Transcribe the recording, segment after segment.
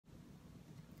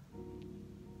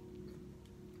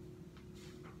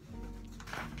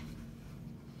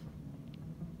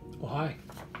Oh, hi.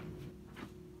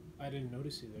 I didn't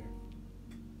notice you there.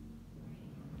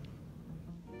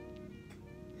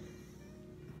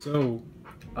 So,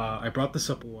 I brought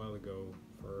this up a while ago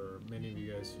for many of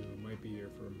you guys who might be here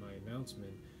for my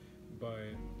announcement, but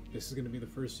this is going to be the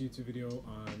first YouTube video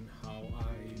on how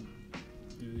I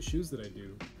do the shoes that I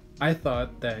do. I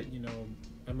thought that, you know,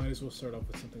 I might as well start off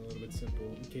with something a little bit simple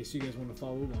in case you guys want to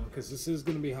follow along, because this is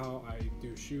going to be how I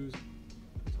do shoes.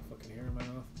 There's a fucking hair in my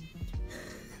mouth.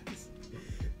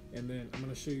 And then I'm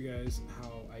going to show you guys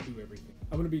how I do everything.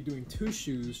 I'm going to be doing 2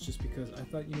 shoes just because I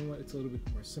thought, you know what, it's a little bit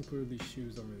more simpler. These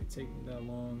shoes don't really take me that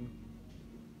long.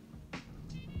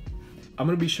 I'm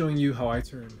going to be showing you how I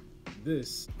turn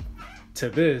this to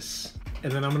this,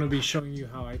 and then I'm going to be showing you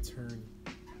how I turn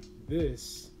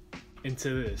this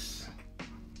into this.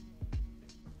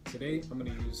 Today I'm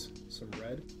going to use some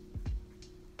red,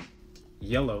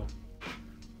 yellow,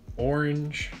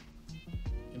 orange,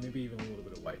 and maybe even a little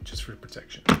bit of white just for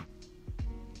protection.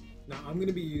 Now I'm going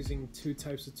to be using 2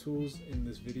 types of tools in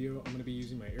this video. I'm going to be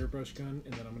using my airbrush gun,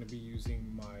 and then I'm going to be using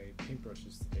my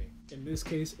paintbrushes today. In this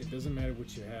case, it doesn't matter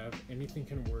what you have, anything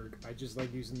can work. I just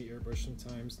like using the airbrush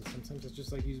sometimes, and sometimes I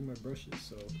just like using my brushes.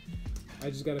 So I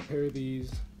just got a pair of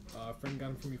these. A friend got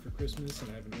them for me for Christmas,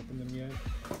 and I haven't opened them yet.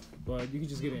 But you can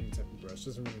just get any type of brush,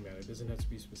 doesn't really matter. It doesn't have to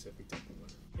be a specific type of one.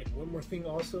 And one more thing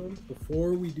also,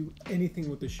 before we do anything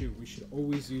with the shoe, we should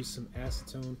always use some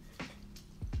acetone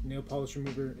nail polish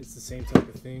remover. It's the same type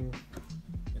of thing,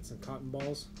 and some cotton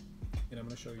balls, and I'm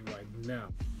going to show you why now.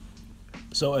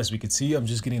 So as we can see, I'm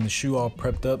just getting the shoe all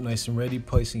prepped up, nice and ready,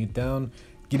 placing it down,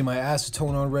 getting my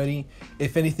acetone on ready.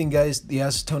 If anything, guys, the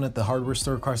acetone at the hardware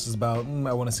store costs about,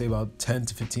 I want to say about $10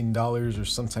 to $15 or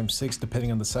sometimes $6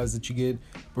 depending on the size that you get.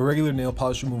 But regular nail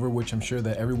polish remover, which I'm sure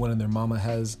that everyone and their mama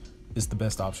has, is the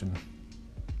best option.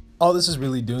 All this is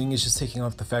really doing is just taking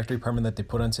off the factory primer that they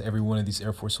put onto every one of these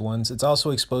Air Force Ones. It's also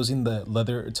exposing the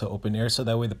leather to open air, so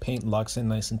that way the paint locks in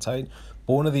nice and tight.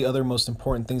 But one of the other most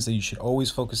important things that you should always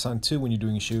focus on too when you're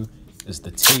doing a shoe is the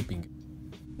taping.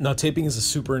 Now, taping is a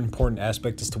super important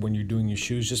aspect as to when you're doing your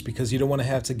shoes, just because you don't want to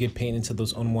have to get paint into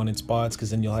those unwanted spots,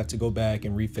 because then you'll have to go back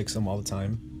and refix them all the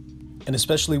time. And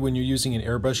especially when you're using an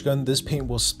airbrush gun, this paint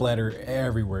will splatter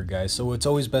everywhere, guys, so it's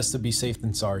always best to be safe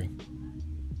than sorry.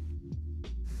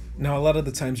 Now, a lot of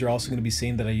the times you're also going to be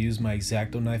seeing that I use my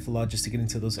X-Acto knife a lot just to get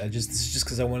into those edges. This is just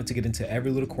because I wanted to get into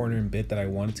every little corner and bit that I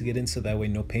wanted to get in, so that way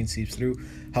no paint seeps through.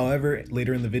 However,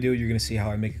 later in the video, you're going to see how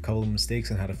I make a couple of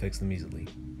mistakes and how to fix them easily.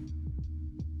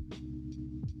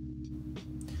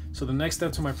 So the next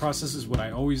step to my process is what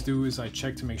I always do is I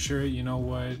check to make sure, you know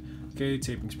what, okay,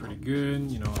 taping's pretty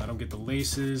good, you know, I don't get the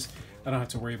laces, I don't have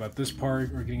to worry about this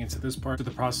part or getting into this part of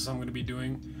the process I'm going to be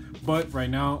doing. But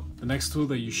right now, the next tool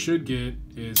that you should get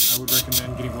is, I would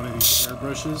recommend getting one of these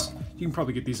airbrushes. You can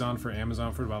probably get these on for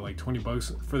Amazon for about like 20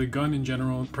 bucks. For the gun in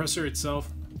general, the presser itself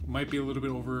might be a little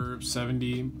bit over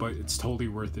 70, but it's totally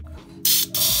worth it.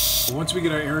 Once we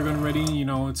get our air gun ready, you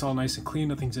know, it's all nice and clean,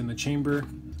 nothing's in the chamber.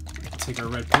 Take our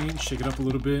red paint, shake it up a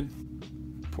little bit,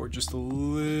 pour just a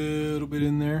little bit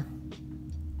in there.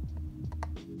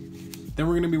 Then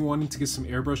we're going to be wanting to get some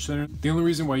airbrush thinner. The only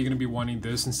reason why you're going to be wanting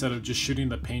this instead of just shooting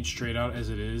the paint straight out as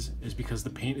it is because the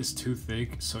paint is too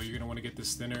thick, so you're going to want to get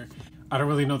this thinner. I don't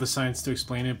really know the science to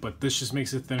explain it, but this just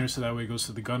makes it thinner so that way it goes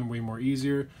to the gun way more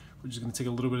easier. We're just going to take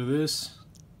a little bit of this.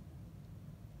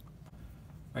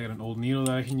 I got an old needle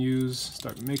that I can use,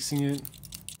 start mixing it.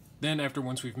 Then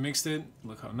once we've mixed it,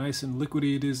 look how nice and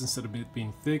liquidy it is instead of it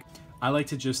being thick. I like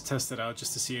to just test it out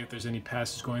just to see if there's any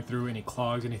passage going through, any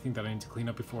clogs, anything that I need to clean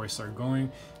up before I start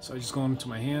going. So I just go into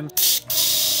my hand.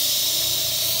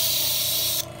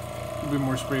 A little bit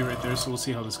more spray right there, so we'll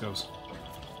see how this goes.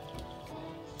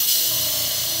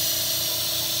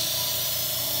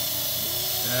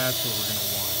 That's what we're gonna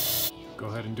want. Go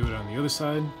ahead and do it on the other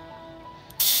side.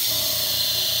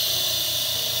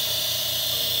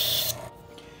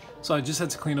 So I just had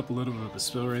to clean up a little bit of the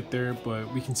spill right there,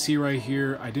 but we can see right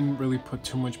here, I didn't really put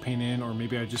too much paint in, or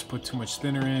maybe I just put too much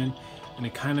thinner in, and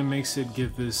it kind of makes it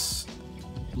give this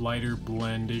lighter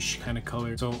blendish kind of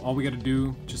color. So all we got to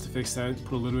do just to fix that,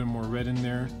 put a little bit more red in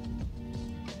there.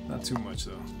 Not too much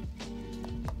though.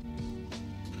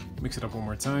 Mix it up one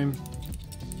more time.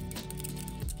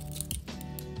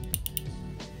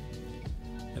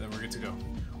 And then we're good to go.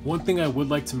 One thing I would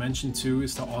like to mention too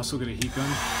is to also get a heat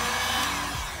gun.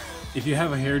 If you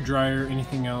have a hair dryer,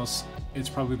 anything else, it's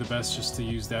probably the best just to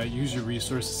use that. Use your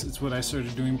resources. It's what I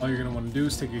started doing. All you're going to want to do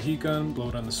is take your heat gun, blow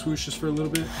it on the swoosh just for a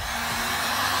little bit.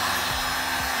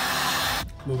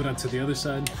 Move it on to the other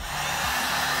side.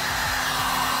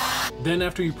 Then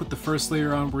after you put the first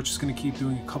layer on, we're just gonna keep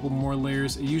doing a couple more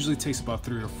layers. It usually takes about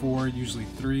 3 or 4, usually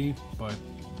 3, but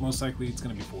most likely it's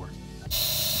gonna be 4.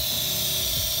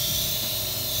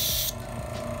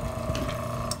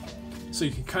 So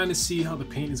you can kind of see how the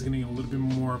paint is getting a little bit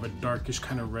more of a darkish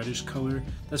kind of reddish color.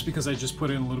 That's because I just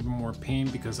put in a little bit more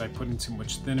paint because I put in too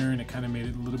much thinner and it kind of made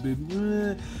it a little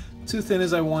bit too thin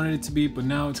as I wanted it to be, but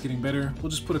now it's getting better. We'll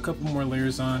just put a couple more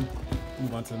layers on,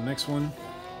 move on to the next one.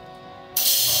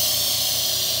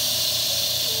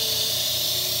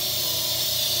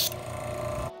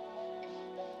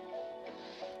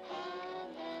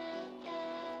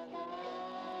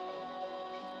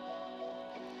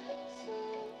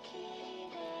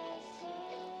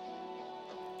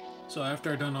 So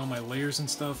after I've done all my layers and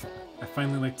stuff, I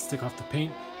finally like to take off the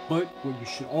paint. But what you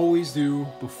should always do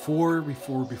before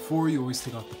you always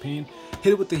take off the paint,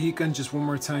 hit it with the heat gun just one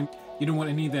more time. You don't want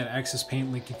any of that excess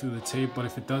paint leaking through the tape, but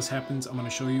if it does happen, I'm going to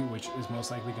show you, which is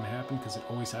most likely going to happen because it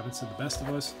always happens to the best of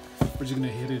us. We're just going to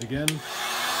hit it again.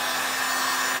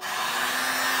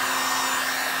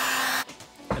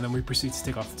 And then we proceed to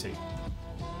take off the tape.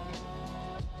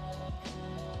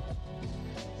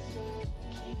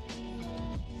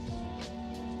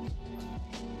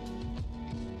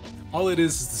 All it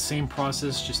is the same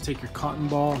process. Just take your cotton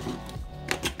ball,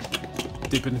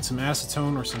 dip it in some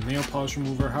acetone or some nail polish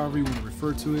remover, however you want to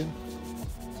refer to it,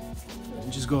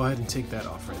 and just go ahead and take that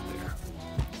off right there.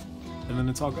 And then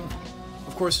it's all gone.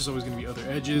 Of course, there's always going to be other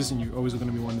edges, and you're always going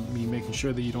to be wanting to be making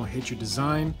sure that you don't hit your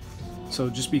design. So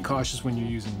just be cautious when you're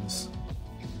using this.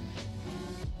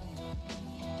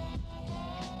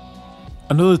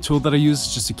 Another tool that I use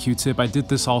is just a Q-tip. I did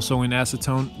this also in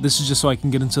acetone. This is just so I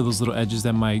can get into those little edges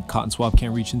that my cotton swab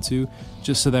can't reach into,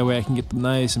 just so that way I can get the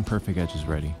nice and perfect edges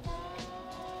ready.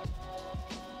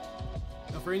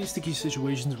 Now for any sticky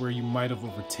situations where you might have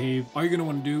over-taped, all you're going to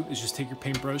want to do is just take your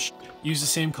paintbrush, use the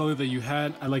same color that you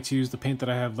had. I like to use the paint that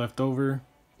I have left over.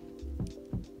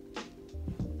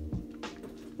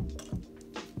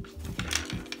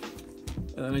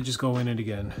 And then I just go in it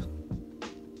again.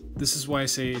 This is why I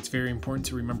say it's very important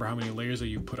to remember how many layers that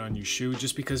you put on your shoe,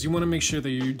 just because you want to make sure that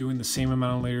you're doing the same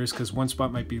amount of layers, because one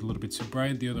spot might be a little bit too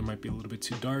bright, the other might be a little bit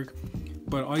too dark.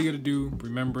 But all you got to do,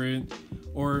 remember it,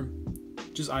 or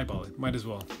just eyeball it, might as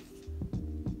well.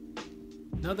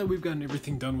 Now that we've gotten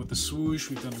everything done with the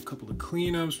swoosh, we've done a couple of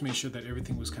cleanups, made sure that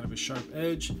everything was kind of a sharp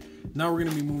edge. Now we're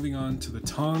going to be moving on to the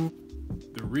tongue,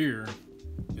 the rear,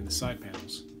 and the side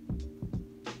panels.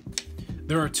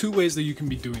 There are two ways that you can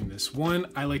be doing this. One,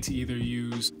 I like to either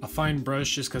use a fine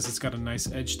brush just because it's got a nice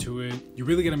edge to it. You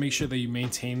really got to make sure that you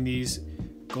maintain these,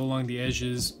 go along the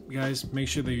edges. Guys, make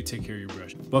sure that you take care of your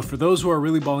brush. But for those who are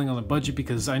really balling on the budget,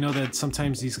 because I know that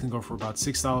sometimes these can go for about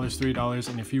 $6, $3,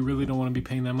 and if you really don't want to be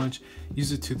paying that much,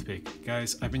 use a toothpick.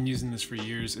 Guys, I've been using this for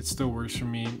years. It still works for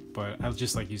me, but I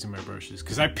just like using my brushes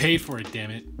because I paid for it,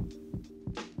 damn it.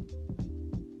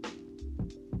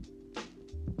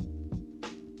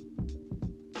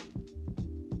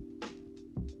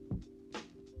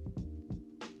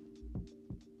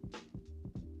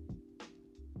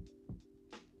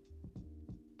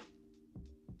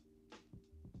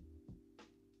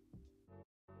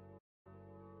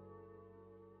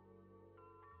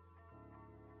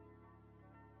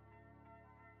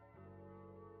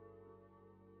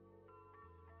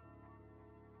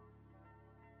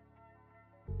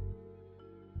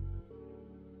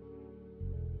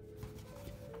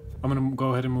 I'm gonna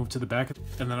go ahead and move to the back,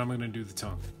 and then I'm gonna do the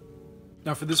tongue.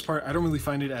 Now for this part, I don't really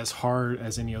find it as hard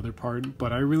as any other part,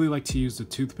 but I really like to use the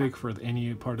toothpick for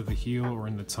any part of the heel or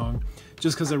in the tongue,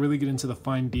 just because I really get into the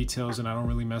fine details and I don't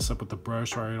really mess up with the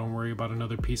brush, or I don't worry about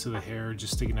another piece of the hair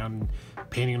just sticking out and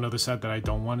painting another side that I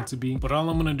don't want it to be. But all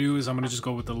I'm gonna do is I'm gonna just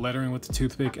go with the lettering with the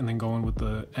toothpick and then go in with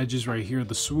the edges right here,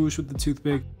 the swoosh with the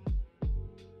toothpick.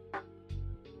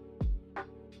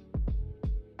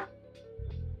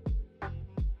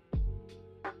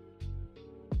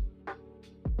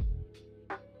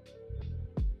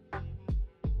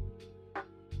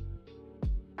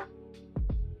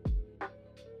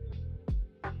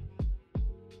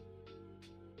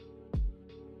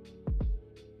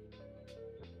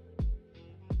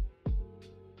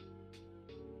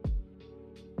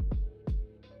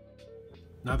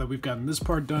 Now that we've gotten this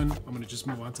part done, I'm going to just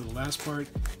move on to the last part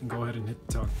and go ahead and hit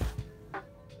the tongue.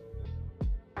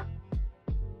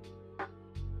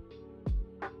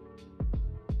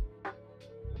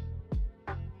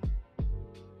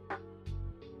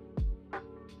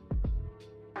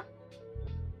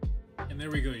 And there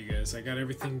we go, you guys. I got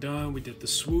everything done. We did the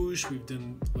swoosh, we've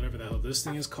done whatever the hell this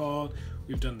thing is called,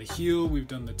 we've done the heel, we've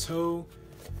done the toe.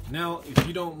 Now, if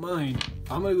you don't mind,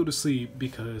 I'm gonna go to sleep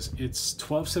because it's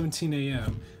 12:17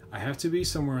 a.m. I have to be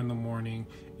somewhere in the morning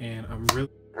and I'm really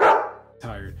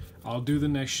tired. I'll do the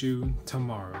next shoe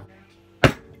tomorrow.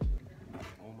 Oh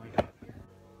my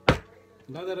god.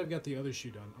 Now that I've got the other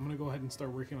shoe done, I'm gonna go ahead and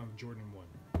start working on the Jordan 1.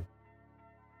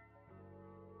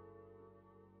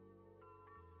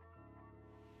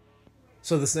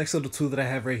 So this next little tool that I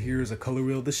have right here is a color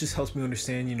wheel. This just helps me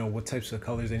understand, you know, what types of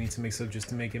colors I need to mix up just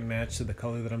to make it match to the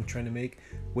color that I'm trying to make,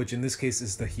 which in this case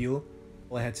is the heel.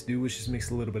 All I had to do was just mix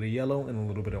a little bit of yellow and a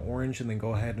little bit of orange and then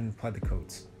go ahead and apply the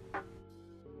coats.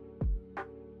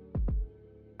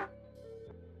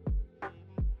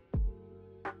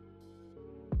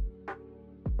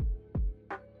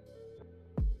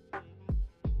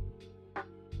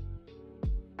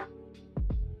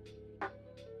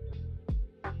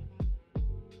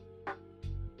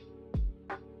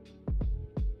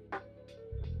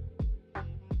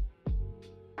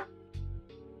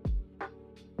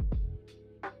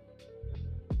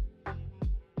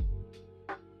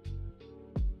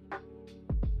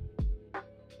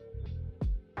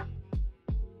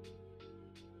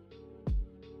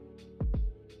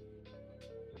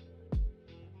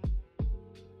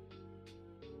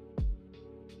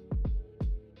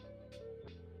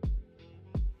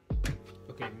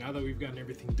 Okay, now that we've gotten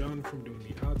everything done from doing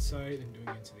the outside and doing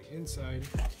it to the inside,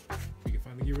 we can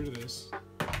finally get rid of this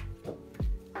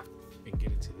and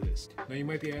get into this. Now you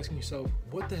might be asking yourself,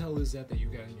 what the hell is that you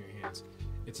got in your hands?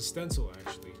 It's a stencil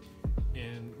actually.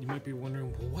 And you might be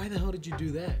wondering, well, why the hell did you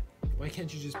do that? Why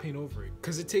can't you just paint over it?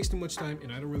 Because it takes too much time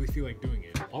and I don't really feel like doing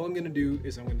it. All I'm gonna do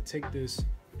is I'm gonna take this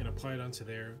and apply it onto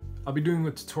there. I'll be doing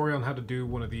a tutorial on how to do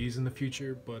one of these in the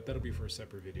future, but that'll be for a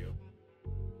separate video.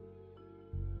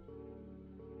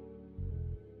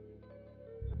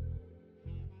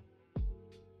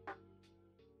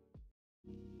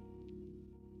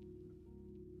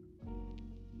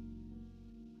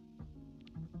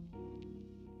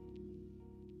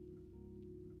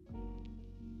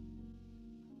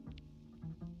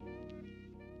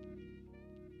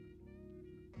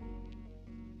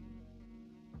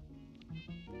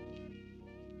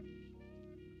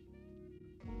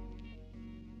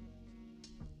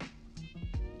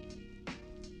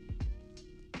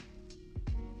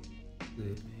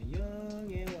 Living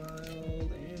young and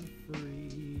wild and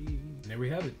free. And there we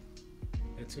have it.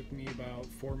 It took me about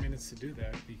 4 minutes to do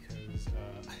that because,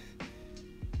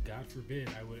 God forbid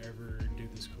I would ever do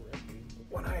this correctly.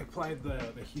 When I applied the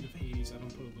heat of Hades, I don't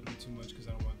put a little bit too much because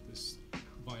I don't want this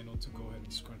vinyl to go ahead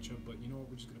and scrunch up. But you know what?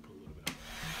 We're just gonna put a little bit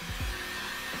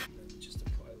of. Just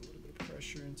apply a little bit of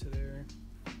pressure into there.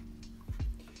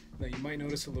 Now you might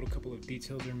notice a little couple of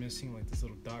details are missing, like this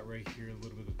little dot right here, a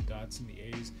little bit of dots in the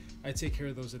A's. I take care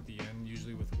of those at the end,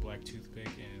 usually with a black toothpick,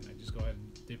 and I just go ahead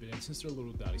and dip it in since they're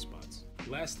little dotty spots.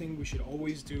 Last thing we should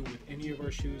always do with any of our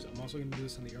shoes, I'm also going to do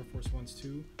this on the Air Force Ones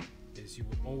too, is you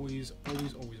will always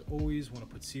want to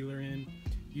put sealer in,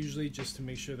 usually just to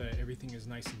make sure that everything is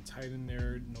nice and tight in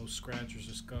there, no scratches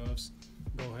or scuffs.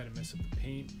 Go ahead and mess up the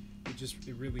paint.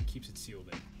 It really keeps it sealed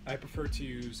in. I prefer to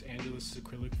use Angelus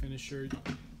acrylic finisher,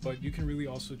 but you can really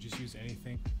also just use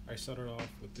anything. I started off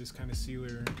with this kind of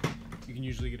sealer. You can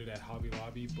usually get it at Hobby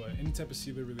Lobby, but any type of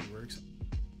sealer really works.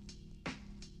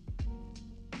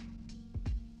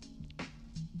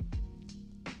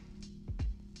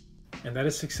 And that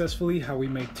is successfully how we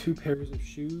make 2 pairs of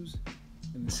shoes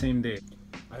in the same day.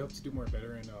 I hope to do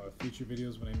better in future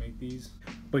videos when I make these.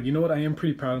 But you know what? I am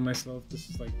pretty proud of myself. This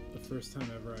is like the first time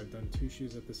ever I've done 2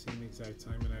 shoes at the same exact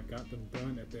time, and I've got them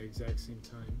done at the exact same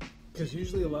time. Because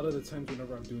usually a lot of the times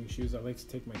whenever I'm doing shoes, I like to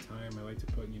take my time. I like to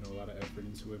put, a lot of effort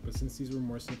into it. But since these were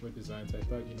more simpler designs, I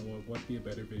thought, what'd be a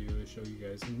better video to show you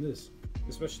guys than this?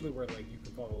 Especially where you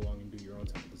can follow along and do your own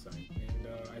type of design. And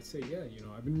I'd say, yeah,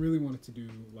 I've been really wanting to do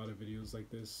a lot of videos like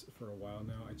this for a while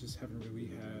now. I just haven't really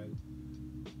had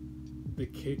the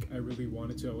kick I really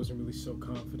wanted to. I wasn't really so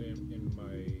confident in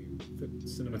my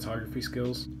cinematography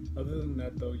skills. Other than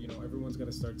that though, everyone's got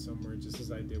to start somewhere, just as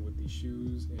I did with these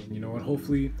shoes. And you know what,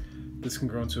 hopefully this can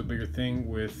grow into a bigger thing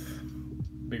with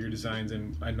bigger designs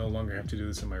and I no longer have to do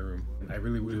this in my room. I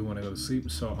really want to go to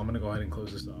sleep, so I'm gonna go ahead and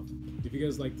close this off. If you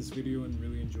guys liked this video and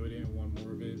really enjoyed it and want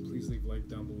more of it, please leave a like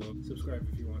down below. Subscribe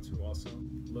if you want to also.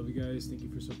 Love you guys. Thank you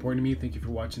for supporting me. Thank you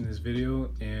for watching this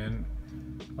video, and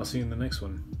I'll see you in the next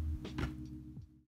one.